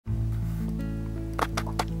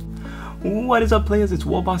What is up, players? It's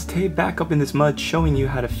Warboss Tay back up in this mud, showing you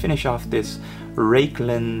how to finish off this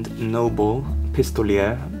Reikland noble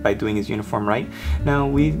Pistolier by doing his uniform right.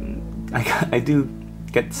 Now I do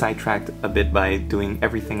get sidetracked a bit by doing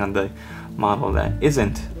everything on the model that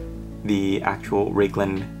isn't the actual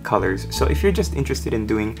Reikland colors. So if you're just interested in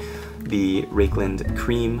doing the Reikland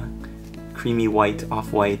creamy white,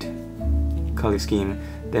 off-white color scheme,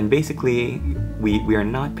 then basically we are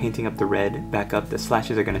not painting up the red back up. The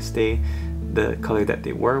slashes are going to stay the color that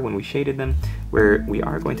they were when we shaded them, where we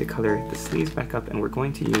are going to color the sleeves back up, and we're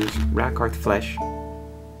going to use Reikland Flesh,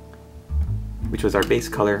 which was our base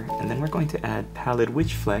color, and then we're going to add Pallid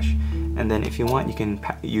Witch Flesh, and then if you want you can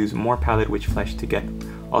use more Pallid Witch Flesh to get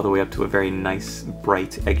all the way up to a very nice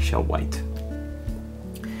bright eggshell white.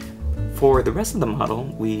 For the rest of the model,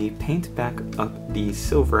 we paint back up the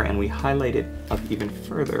silver and we highlight it up even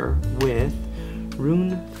further with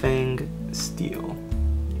Rune Fang Steel.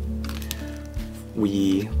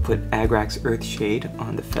 We put Agrak's Earthshade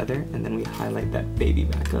on the feather, and then we highlight that baby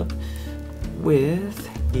back up with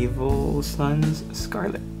Evil Sun's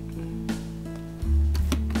Scarlet.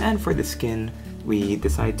 And for the skin, we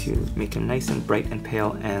decide to make him nice and bright and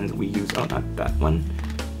pale, and we use, oh, not that one,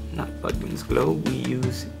 not Budwin's Glow, we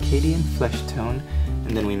use Cadian Flesh Tone,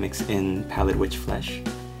 and then we mix in Pallid Witch Flesh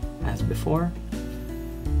as before.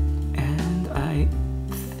 And I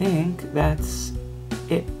think that's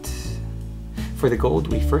it. For the gold,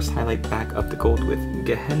 we first highlight back up the gold with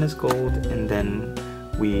Gehenna's Gold, and then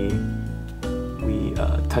we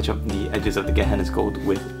touch up the edges of the Gehenna's Gold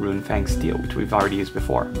with Rune Fang Steel, which we've already used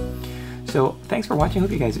before. So thanks for watching.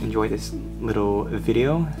 Hope you guys enjoyed this little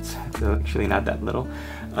video. It's actually not that little.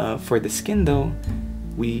 For the skin though,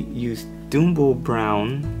 we used Doombull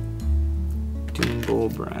Brown,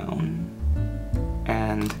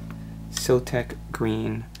 and Sotek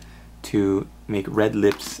Green to make red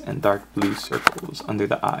lips and dark blue circles under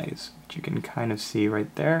the eyes, which you can kind of see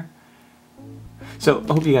right there. So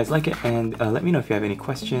I hope you guys like it, and let me know if you have any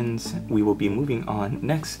questions. We will be moving on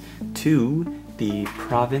next to the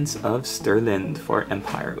province of Stirland for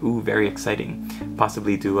Empire. Ooh, very exciting.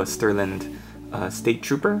 Possibly do a Stirland State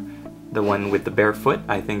Trooper, the one with the barefoot.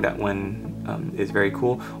 I think that one is very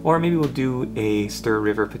cool. Or maybe we'll do a Stir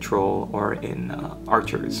River Patrol, or in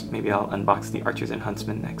Archers. Maybe I'll unbox the Archers and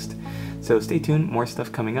Huntsmen next. So stay tuned, more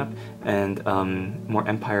stuff coming up, and more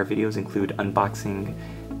Empire videos include unboxing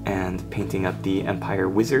and painting up the Empire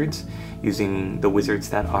wizards using the wizards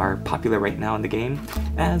that are popular right now in the game,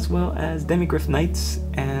 as well as Demigryph Knights,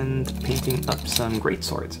 and painting up some great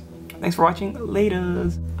swords. Thanks for watching,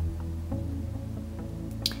 laters!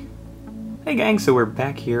 Hey gang, so we're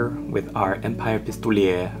back here with our Empire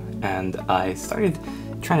Pistolier, and I started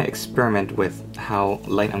trying to experiment with how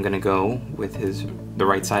light I'm gonna go with the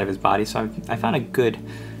right side of his body, so I found a good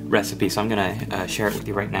recipe, so I'm gonna share it with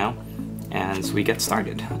you right now. And so we get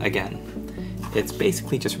started again. It's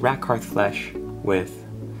basically just Reikland Flesh with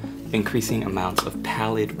increasing amounts of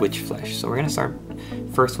Pallid Witch Flesh. So we're gonna start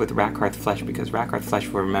first with Reikland Flesh, because Reikland Flesh,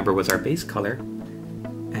 remember, was our base color.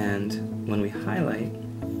 And when we highlight,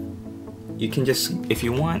 you can just, if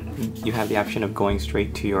you want, you have the option of going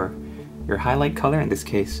straight to your highlight color, in this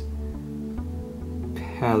case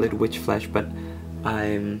Pallid Witch Flesh, but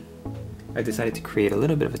I decided to create a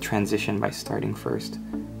little bit of a transition by starting first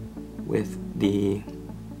with the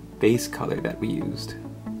base color that we used.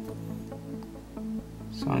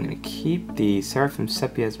 So I'm going to keep the Seraphim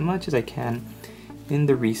Sepia as much as I can in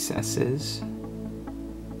the recesses,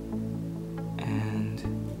 and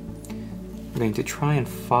I'm going to try and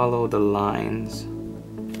follow the lines,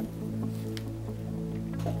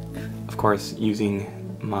 of course using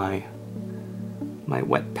my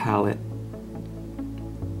wet palette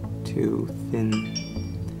to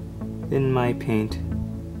thin my paint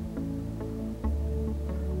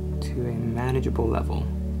to a manageable level.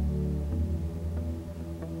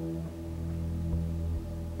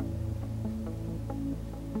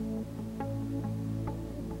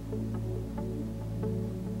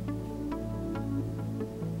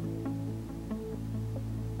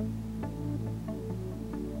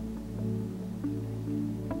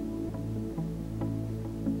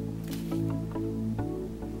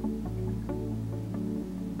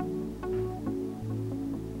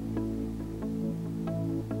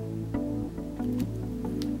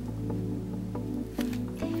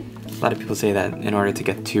 A lot of people say that in order to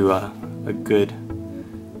get to a good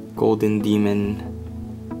Golden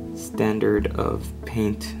Demon standard of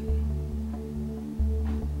paint,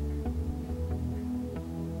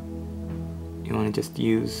 you want to just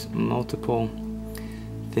use multiple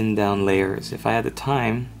thin down layers. If I had the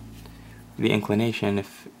time, the inclination,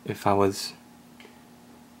 if I was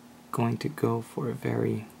going to go for a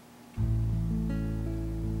very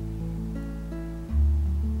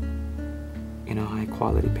high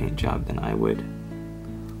quality paint job, then I would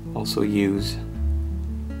also use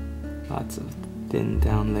lots of thin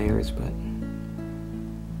down layers, but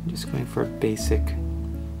I'm just going for a basic,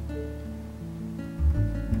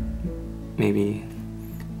 maybe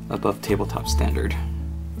above tabletop standard.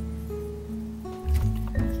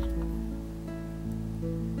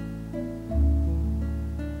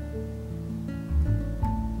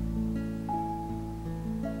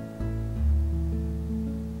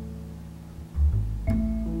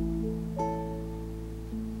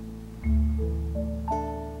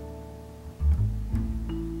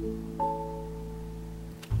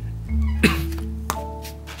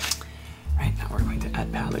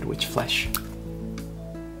 Pallid witch flesh.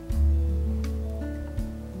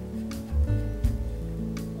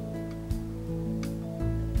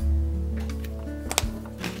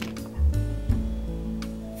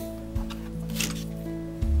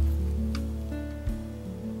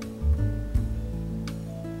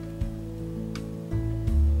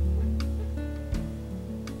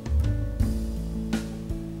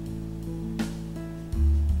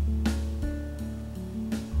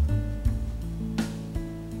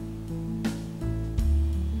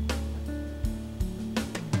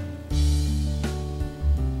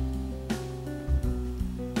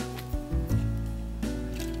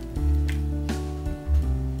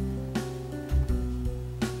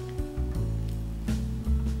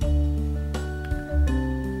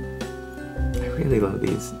 I really love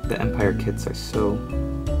these. The Empire kits are so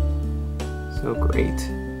great.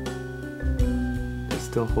 They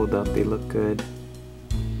still hold up, they look good.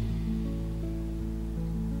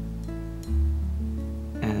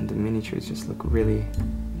 And the miniatures just look really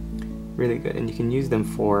good. And you can use them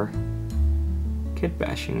for kit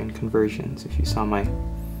bashing and conversions. If you saw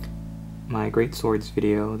my Great Swords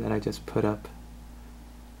video that I just put up,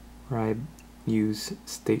 where I use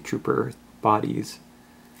State Trooper bodies,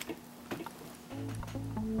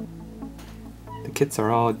 the kits are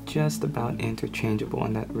all just about interchangeable,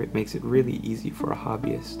 and that makes it really easy for a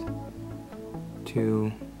hobbyist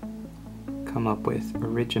to come up with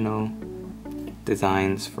original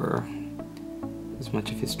designs for as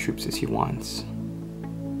much of his troops as he wants.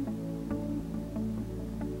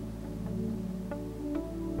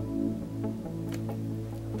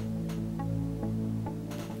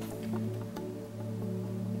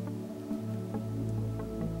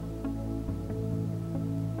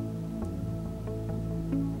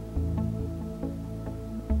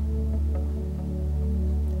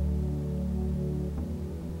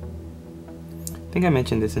 I think I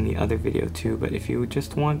mentioned this in the other video too, but if you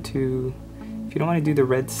don't want to do the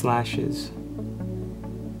red slashes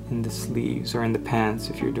in the sleeves or in the pants,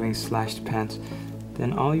 if you're doing slashed pants,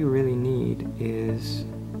 then all you really need is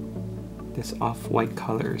this off-white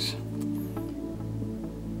colors.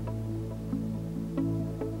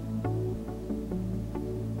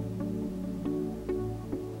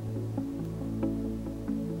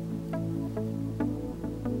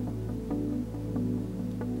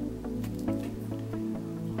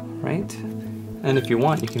 Right? And if you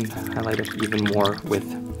want, you can highlight it even more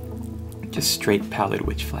with just straight pallid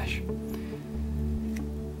witch flesh.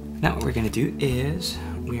 Now what we're going to do is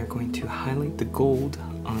we are going to highlight the gold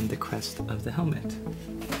on the crest of the helmet.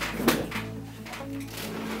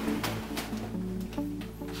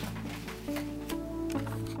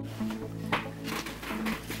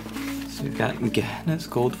 So we've got Gehenna's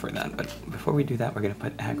gold for that, but before we do that, we're going to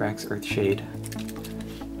put Agrak's Earthshade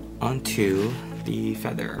onto the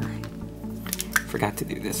feather. Forgot to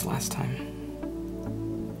do this last time.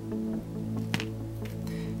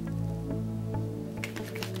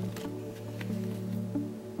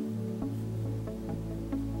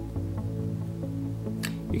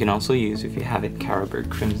 You can also use, if you have it, Caribird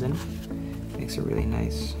Crimson. Makes a really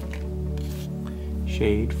nice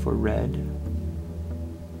shade for red.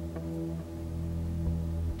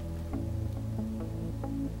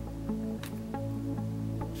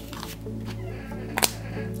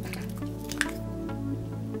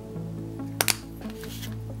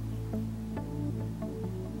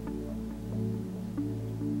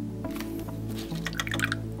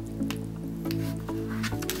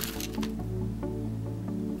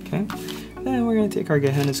 Okay, then we're going to take our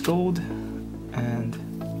Gehenna's gold and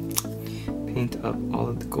paint up all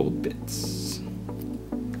of the gold bits.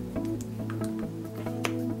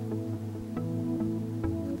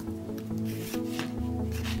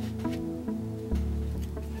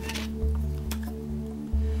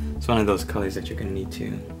 It's one of those colors that you're going to need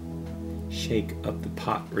to shake up the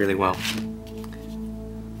pot really well.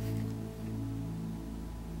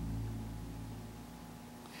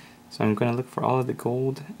 So I'm going to look for all of the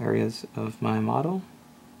gold areas of my model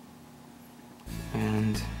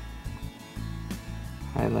and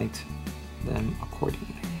highlight them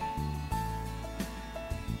accordingly.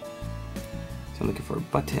 So I'm looking for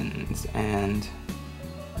buttons and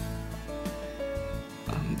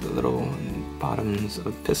the little bottoms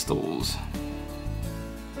of pistols.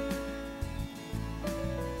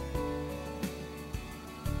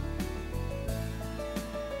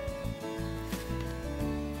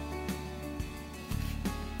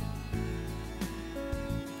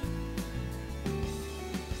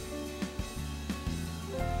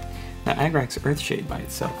 Now Agrak's Earthshade by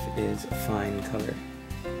itself is a fine color.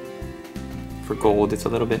 For gold, it's a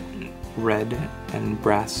little bit red and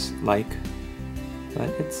brass-like, but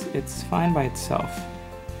it's fine by itself.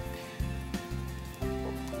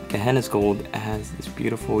 Gehenna's Gold has this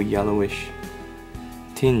beautiful yellowish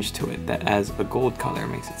tinge to it that as a gold color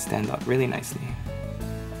makes it stand out really nicely.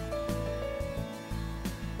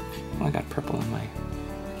 Oh, I got purple on my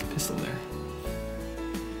pistol there.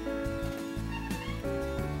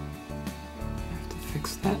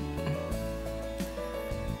 Fix that.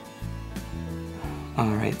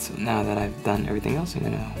 Alright, so now that I've done everything else, I'm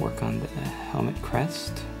gonna work on the helmet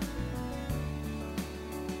crest.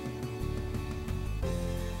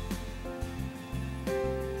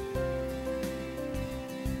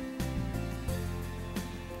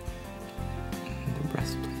 And the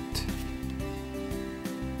breastplate.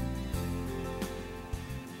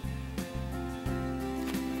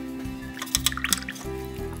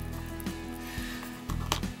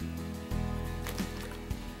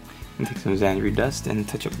 Take some Xanadu dust and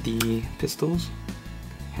touch up the pistols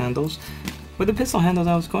handles. With the pistol handles,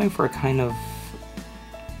 I was going for a kind of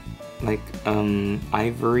like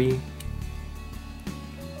ivory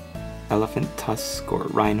elephant tusk or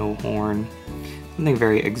rhino horn, something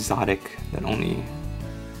very exotic that only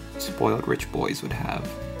spoiled rich boys would have.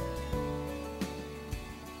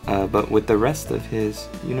 But with the rest of his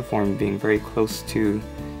uniform being very close to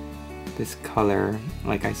this color,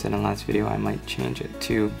 like I said in the last video, I might change it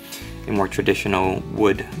to a more traditional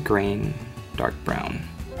wood grain dark brown.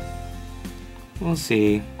 We'll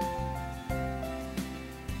see.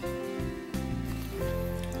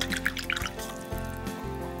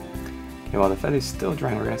 Okay, while the feather's still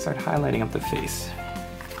drying, we're going to start highlighting up the face.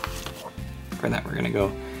 For that, we're going to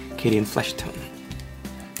go Cadian Flesh Tone.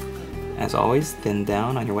 As always, thin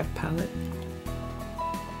down on your wet palette.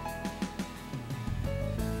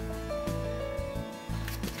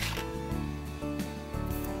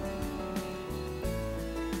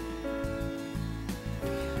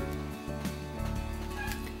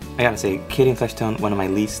 I gotta say, Cadian Flesh Tone, one of my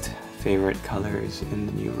least favorite colors in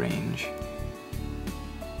the new range.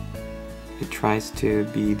 It tries to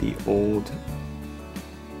be the old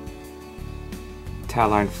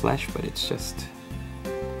Talarn Flesh, but it's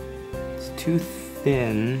too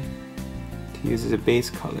thin to use as a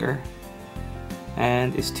base color,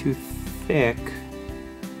 and it's too thick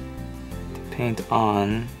to paint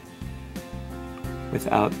on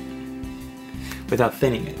without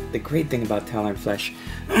thinning it. The great thing about Talarn Flesh,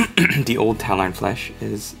 the old Talarn Flesh,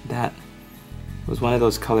 is that it was one of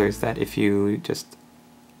those colors that if you just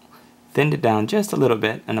thinned it down just a little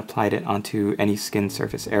bit and applied it onto any skin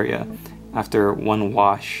surface area, after one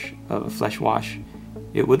wash of a flesh wash,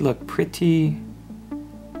 it would look pretty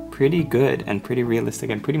good and pretty realistic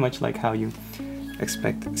and pretty much like how you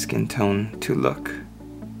expect skin tone to look,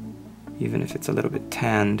 even if it's a little bit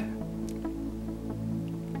tanned.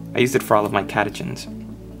 I used it for all of my catechins,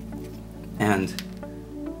 and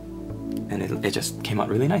it just came out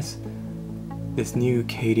really nice. This new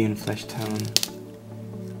Cadian Flesh Tone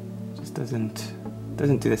just doesn't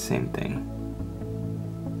do the same thing.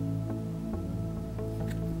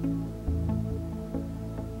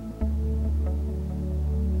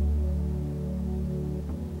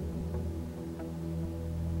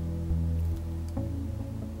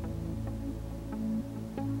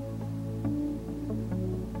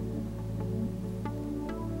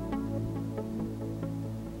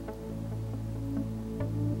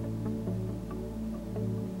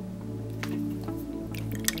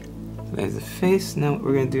 There's the face. Now what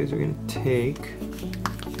we're going to do is we're going to take...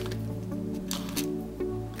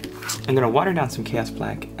 I'm going to water down some Chaos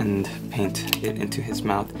Black and paint it into his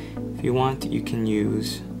mouth. If you want, you can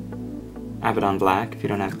use Abaddon Black. If you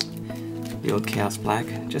don't have the old Chaos Black,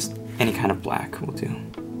 just any kind of black will do.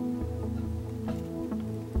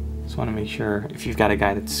 Just want to make sure if you've got a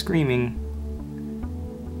guy that's screaming,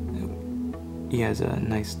 he has a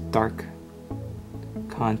nice dark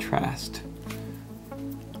contrast.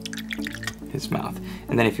 His mouth.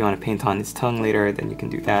 And then if you want to paint on his tongue later, then you can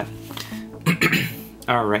do that.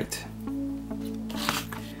 Alright.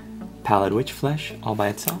 Pallid witch flesh all by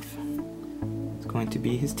itself. It's going to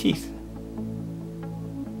be his teeth.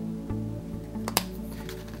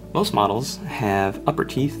 Most models have upper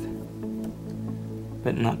teeth,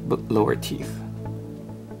 but not lower teeth.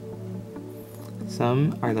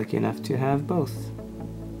 Some are lucky enough to have both.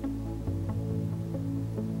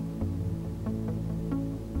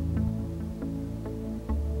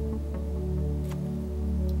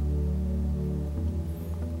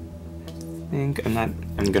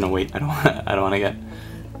 I'm gonna wait. I don't want to get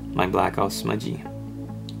my black all smudgy.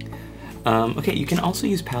 Okay, you can also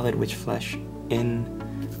use pallid witch flesh and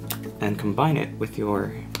combine it with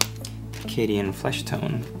your Acadian flesh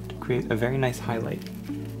tone to create a very nice highlight.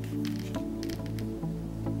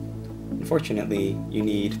 Unfortunately, you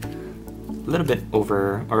need a little bit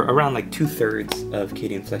over, or around like 2/3 of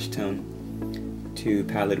Acadian flesh tone to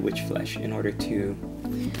pallid witch flesh in order to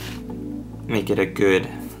make it a good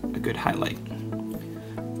highlight.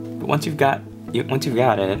 But once you've got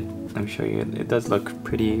it, let me show you. It does look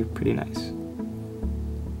pretty nice.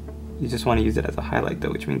 You just want to use it as a highlight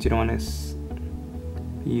though, which means you don't want to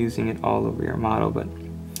be using it all over your model. But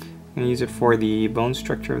I'm going to use it for the bone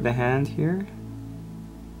structure of the hand here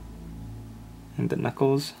and the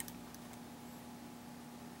knuckles.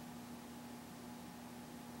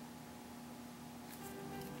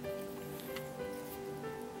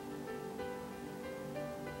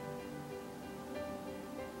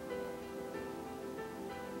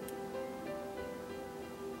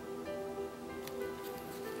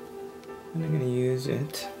 And I'm going to use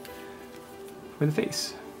it for the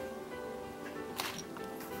face.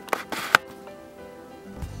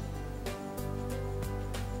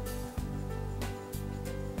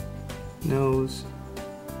 Nose,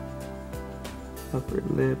 upper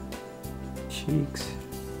lip, cheeks.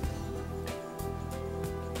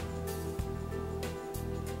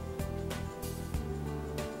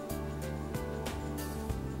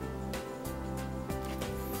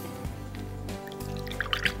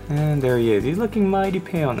 And there he is. He's looking mighty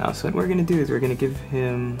pale now. So what we're going to do is we're going to give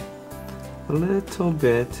him a little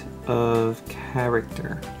bit of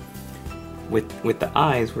character. With the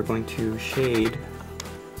eyes, we're going to shade,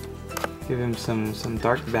 give him some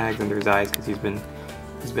dark bags under his eyes because he's been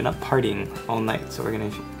up partying all night. So we're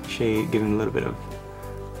going to shade, give him a little bit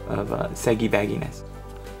of saggy bagginess.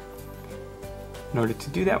 In order to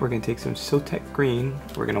do that, we're going to take some Sotek green.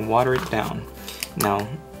 We're going to water it down. Now,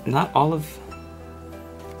 not all of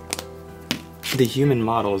the human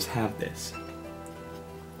models have this.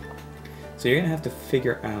 So you're gonna have to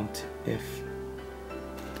figure out if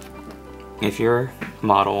your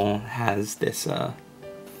model has this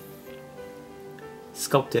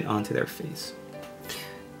sculpted onto their face.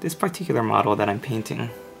 This particular model that I'm painting,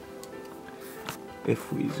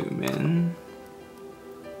 if we zoom in,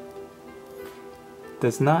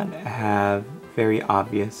 does not have very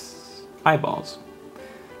obvious eyeballs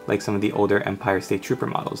like some of the older Empire State Trooper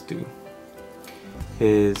models do.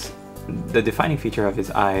 The defining feature of his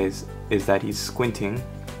eyes is that he's squinting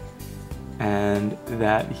and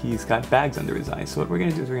that he's got bags under his eyes. So what we're going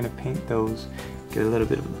to do is we're going to paint those, get a little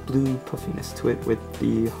bit of blue puffiness to it with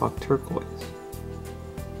the Hawk Turquoise.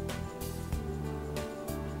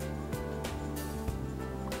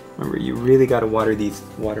 Remember, you really got to water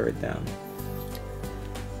it down.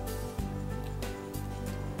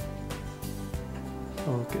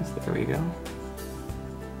 Focus, there we go.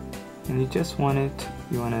 And you just want to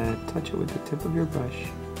touch it with the tip of your brush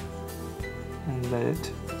and let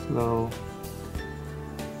it flow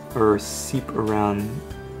or seep around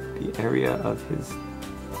the area of his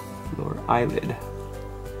lower eyelid.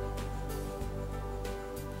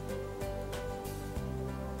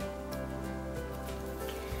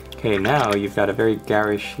 Okay, now you've got a very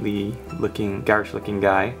garish looking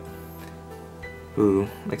guy who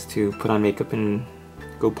likes to put on makeup and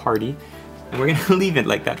go party. And we're going to leave it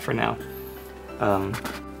like that for now,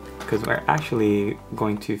 because we're actually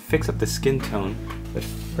going to fix up the skin tone, but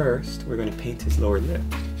first we're going to paint his lower lip.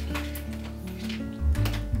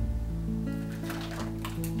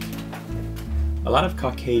 A lot of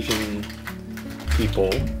Caucasian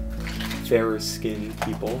people, fairer skinned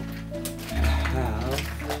people, have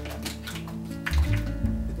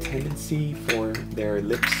a tendency for their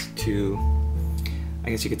lips to, I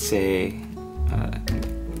guess you could say,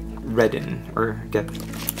 redden or get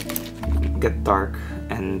dark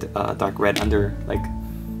and dark red under, like,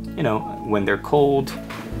 you know, when they're cold,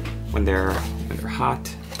 when they're hot,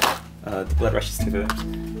 the blood rushes to the,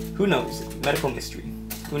 who knows, medical mystery,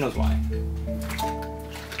 who knows why.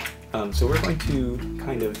 So we're going to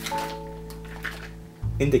kind of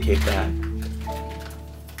indicate that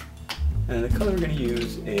And the color we're going to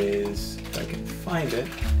use is, if I can find it,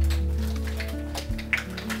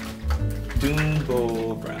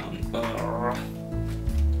 Doombull Brown.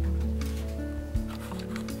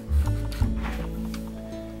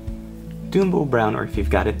 Doombull Brown, or if you've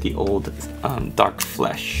got it, the old Dark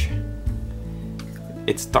Flesh.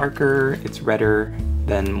 It's darker, it's redder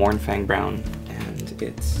than Mournfang Brown, and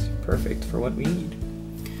it's perfect for what we need.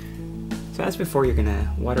 So as before, you're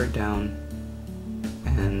gonna water it down,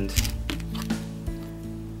 and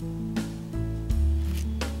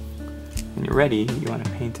when you're ready, you want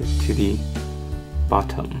to paint it to the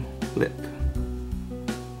bottom lip.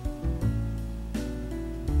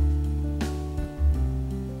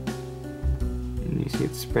 And you see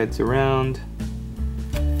it spreads around.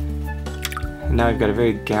 And now we've got a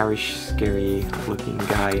very garish, scary looking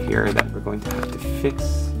guy here that we're going to have to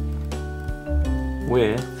fix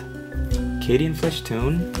with Cadian Flesh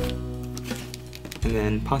Tone, and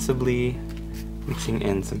then possibly mixing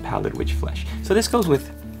in some Pallid Witch Flesh. So this goes with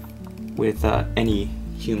any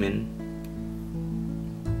human.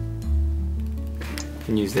 You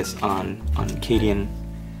can use this on Cadian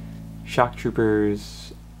Shock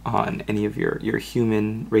Troopers, on any of your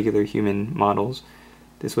regular human models.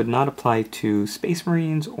 This would not apply to Space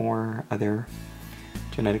Marines or other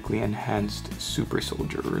genetically enhanced super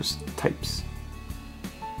soldiers types.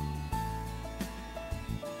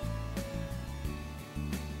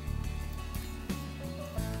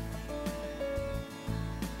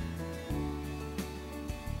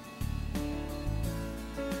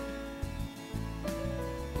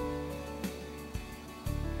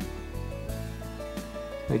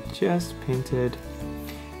 I just painted,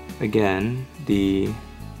 again, the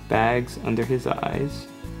bags under his eyes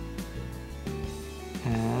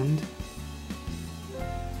and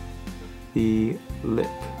the lip,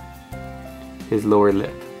 his lower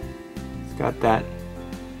lip. It's got that,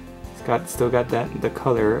 still got that, the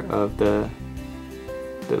color of the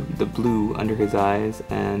blue under his eyes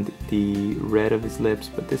and the red of his lips,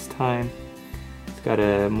 but this time it's got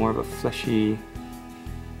a more of a fleshy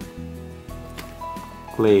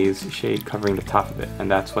glaze shade covering the top of it,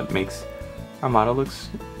 and that's what makes our model looks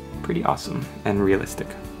pretty awesome and realistic.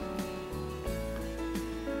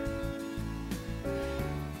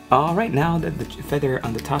 Alright, now that the feather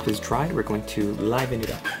on the top is dry, we're going to liven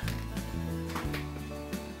it up.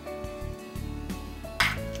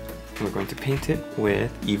 And we're going to paint it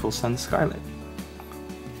with Evil Sun Scarlet.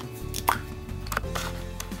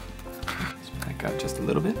 Let's back out just a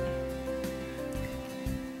little bit.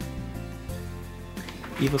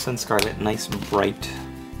 Evil Sun Scarlet, nice bright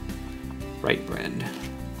red.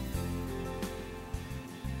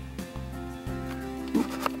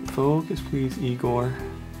 Oop, focus please, Igor.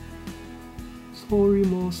 Sorry,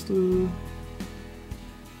 master.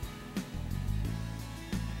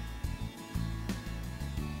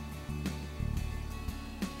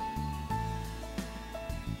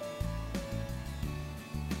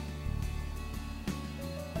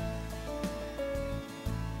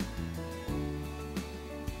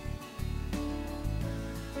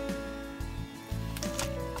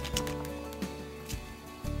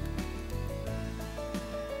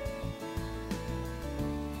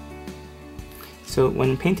 So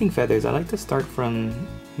when painting feathers, I like to start from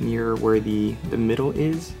near where the middle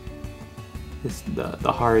is.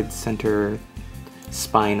 The hard center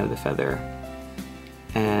spine of the feather.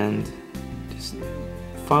 And just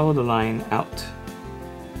follow the line out.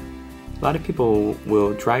 A lot of people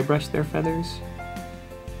will dry brush their feathers,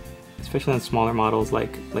 especially on smaller models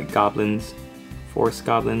like goblins, forest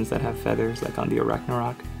goblins that have feathers, like on the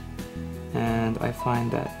Ragnarok. And I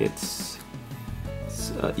find that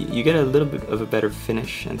you get a little bit of a better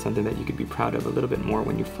finish and something that you could be proud of a little bit more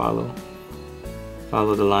when you follow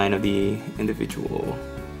the line of the individual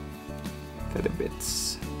feather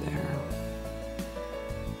bits there.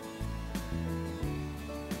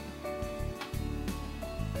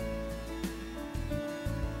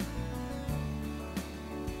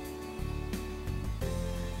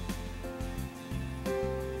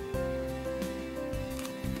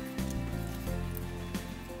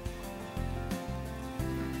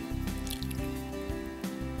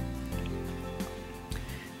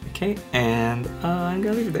 Okay, and I'm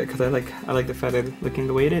gonna leave it there because I like the feather looking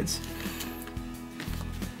the way it is.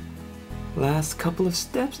 Last couple of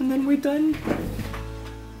steps and then we're done.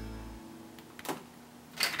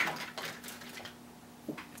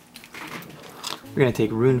 We're gonna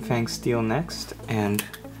take Runefang Steel next, and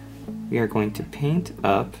we are going to paint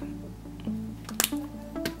up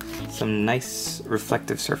some nice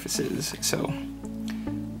reflective surfaces. So,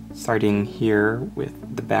 starting here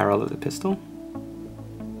with the barrel of the pistol.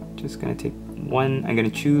 just gonna take one, I'm gonna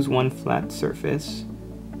choose one flat surface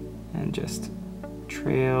and just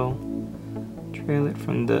trail it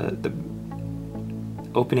from the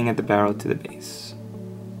opening at the barrel to the base.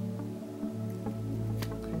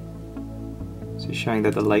 So showing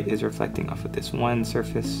that the light is reflecting off of this one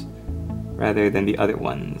surface rather than the other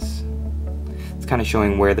ones. It's kind of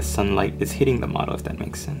showing where the sunlight is hitting the model, if that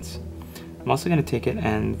makes sense. I'm also going to take it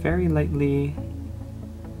and very lightly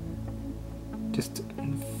just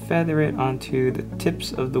feather it onto the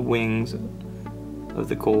tips of the wings of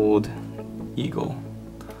the gold eagle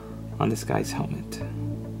on this guy's helmet.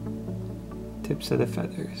 Tips of the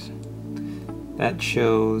feathers. That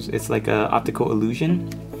shows, it's like a optical illusion,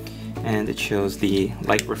 and it shows the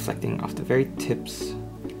light reflecting off the very tips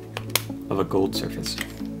of a gold surface.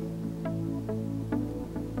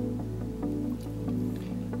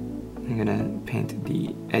 I'm gonna paint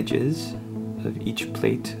the edges of each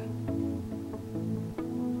plate.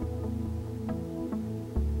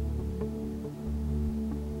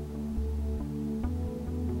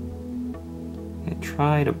 And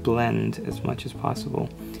try to blend as much as possible.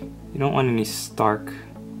 You don't want any stark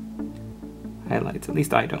highlights, at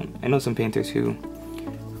least I don't. I know some painters who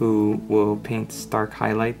will paint stark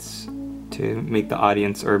highlights to make the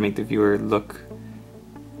audience or make the viewer look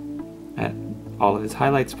at all of his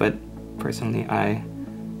highlights, but personally I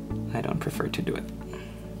don't prefer to do it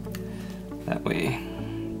that way.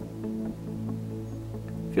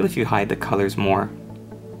 I feel if you hide the colors more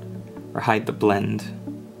or hide the blend,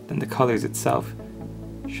 then the colors itself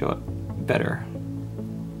show up better.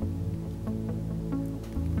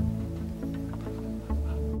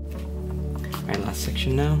 Alright, last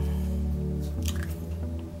section now.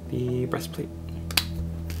 The breastplate.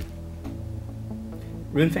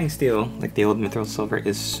 Runefang steel, like the old mithril silver,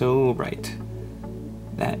 is so bright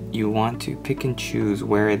that you want to pick and choose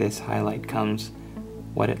where this highlight comes,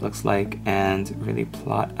 what it looks like, and really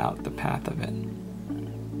plot out the path of it.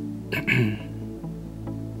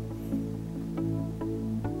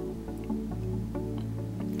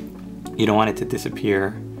 You don't want it to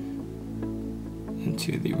disappear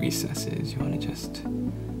into the recesses. You want to just,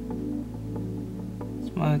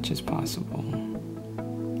 as much as possible,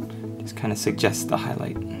 just kind of suggest the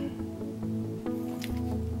highlight.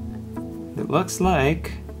 It looks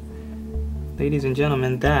like, ladies and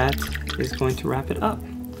gentlemen, that is going to wrap it up.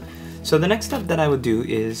 So the next step that I would do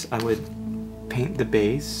is I would paint the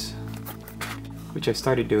base, which I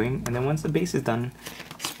started doing, and then once the base is done,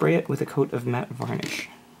 spray it with a coat of matte varnish.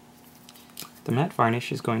 The matte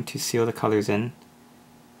varnish is going to seal the colors in,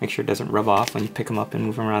 make sure it doesn't rub off when you pick them up and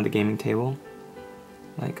move them around the gaming table.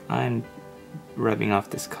 Like I'm rubbing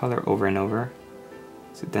off this color over and over,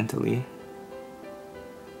 accidentally.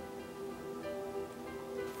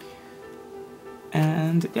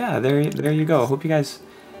 And yeah, there you go. Hope you guys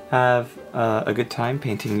have a good time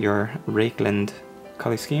painting your Reikland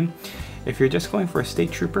color scheme. If you're just going for a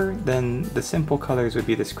state trooper, then the simple colors would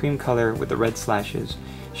be this cream color with the red slashes,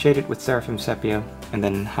 shaded with Seraphim Sepia, and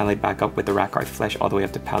then highlight back up with the Rakarth Flesh all the way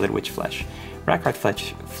up to Pallid Witch Flesh. Rakarth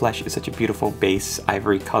Flesh is such a beautiful base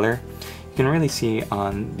ivory color. You can really see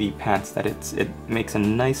on the pants that it makes a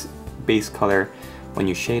nice base color. When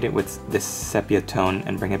you shade it with this sepia tone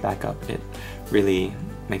and bring it back up, it really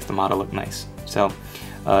makes the model look nice. So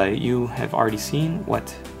you have already seen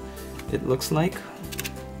what it looks like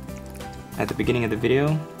at the beginning of the video.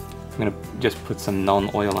 I'm gonna just put some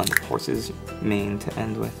Nuln Oil on the horse's mane to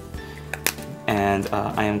end with, and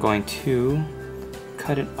I am going to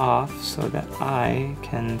cut it off so that I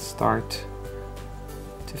can start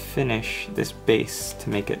to finish this base to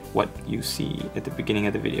make it what you see at the beginning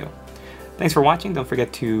of the video. Thanks for watching. Don't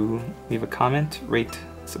forget to leave a comment, rate,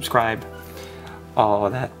 subscribe, all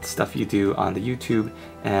that stuff you do on the YouTube,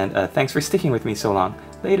 and thanks for sticking with me so long.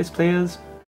 Latest, players!